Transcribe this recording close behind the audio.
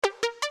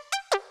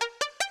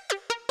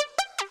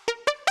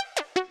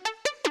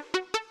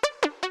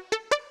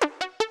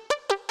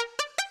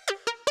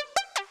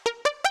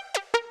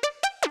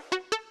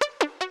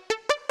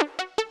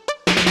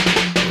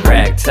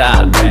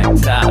top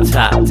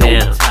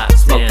down,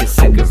 smoking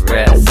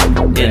cigarettes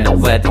in a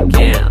wedding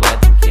gown.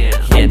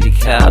 Candy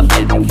cup,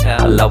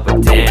 lower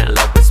down,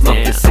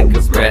 smoking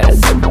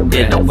cigarettes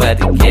in a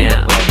wedding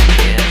gown.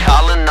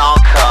 Calling all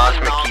cars,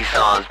 Mickey's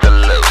on the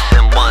loose,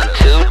 and 1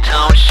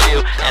 2-tone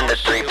shoe and the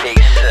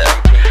 3-piece suit.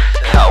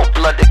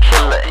 Cold-blooded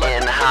killer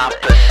in hot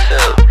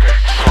pursuit.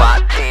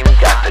 SWAT team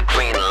got the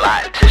green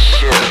light to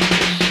shoot.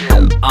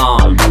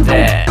 On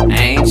that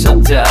angel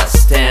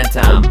dust, and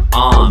I'm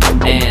armed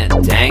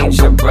and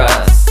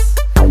dangerous.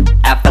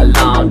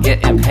 Avalon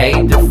getting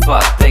paid to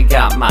fuck. They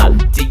got my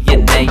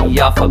DNA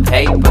off a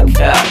paper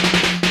cup.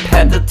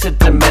 Pedal to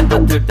the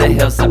middle through the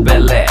hills of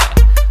Bel-Air.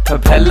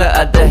 Propeller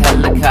of the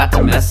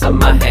helicopter mess up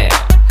my hair.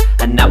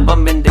 And now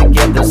I'm in the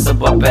ghetto, so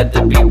I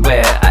better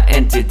beware. I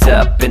ended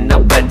up in a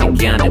wedding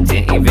gown and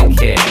didn't even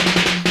care.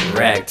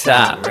 Rag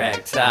top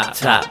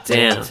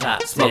down,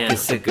 smoking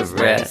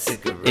cigarettes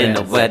in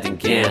a wedding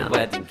gown.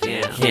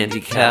 Candy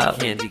cup,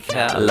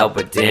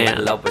 lower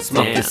down,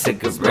 smoking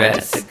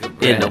cigarettes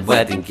in a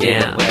wedding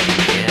gown.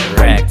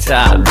 Rag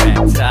top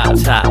down,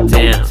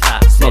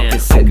 smoking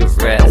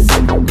cigarettes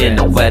in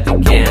a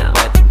wedding gown.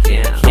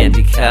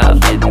 Candy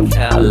cup,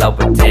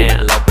 lower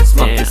down,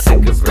 smoking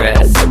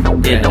cigarettes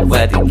in a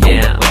wedding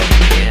gown.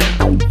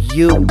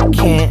 You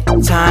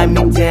can't tie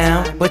me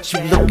down, but you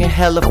looking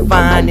hella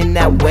fine in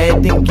that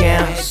wedding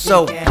gown.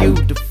 So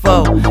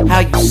beautiful,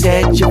 how you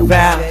said your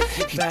vow.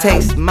 He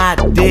tasted my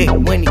dick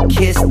when he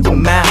kissed your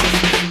mouth.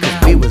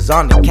 Cause we was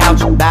on the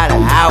couch about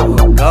an hour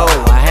ago.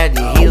 I had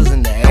your heels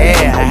in the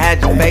air, I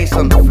had your face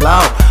on the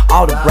floor.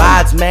 All the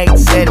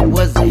bridesmaids said it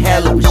was a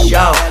hell of a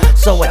show.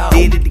 So I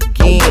did it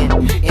again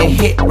and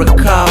hit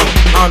record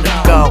on the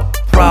go.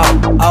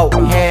 Oh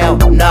hell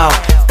no,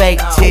 fake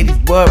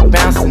titties were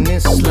bouncing in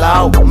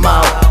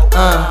slow-mo.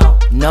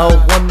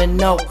 No woman,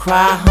 no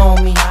cry,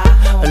 homie.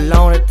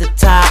 Alone at the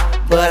top,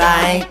 but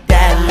I ain't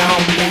that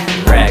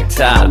lonely. Rag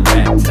top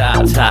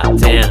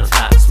down,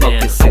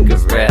 smoking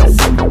cigarettes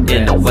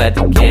in a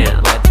wedding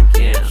gown.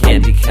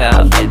 Candy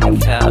cup,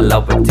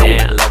 lower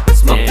down,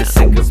 smoking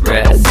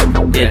cigarettes in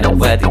a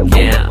wedding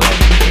gown.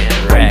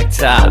 Rag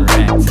top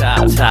down,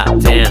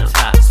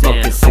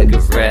 smoking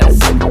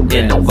cigarettes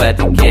in a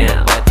wedding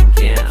gown.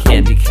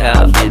 Candy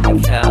cup,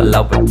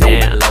 lower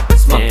down,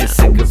 smoking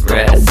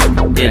cigarettes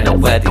in a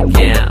wedding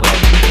gown.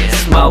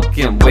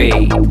 Smoking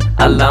weed,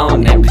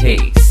 alone in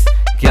peace,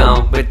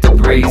 gone with the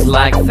breeze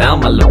like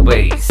Thelma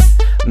Louise.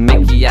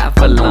 Mickey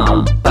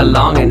Avalon,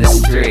 belong in the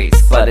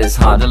streets, but it's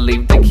hard to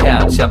leave the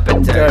couch up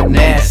at Dirt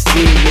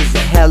Nasty. Is a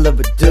hell of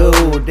a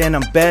dude, and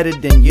I'm better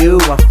than you.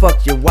 I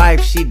fucked your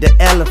wife, she the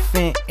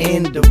elephant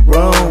in the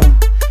room.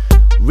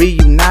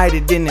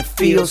 Reunited and it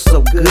feels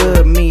so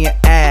good, me and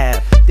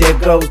Av, there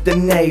goes the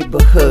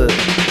neighborhood.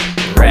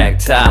 Rag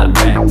top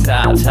down,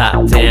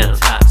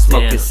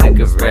 smoking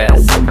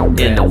cigarettes in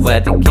a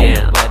wedding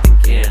gown.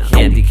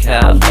 Candy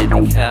cup,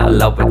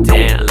 lower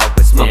down,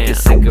 smoking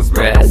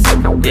cigarettes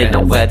in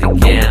a wedding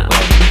gown.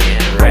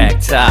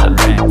 Rag top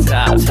down,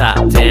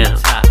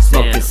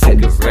 smoking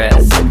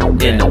cigarettes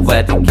in a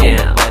wedding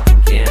gown.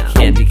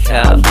 Candy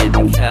cup,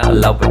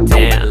 lower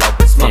down,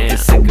 smoking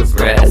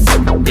cigarettes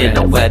in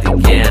a wedding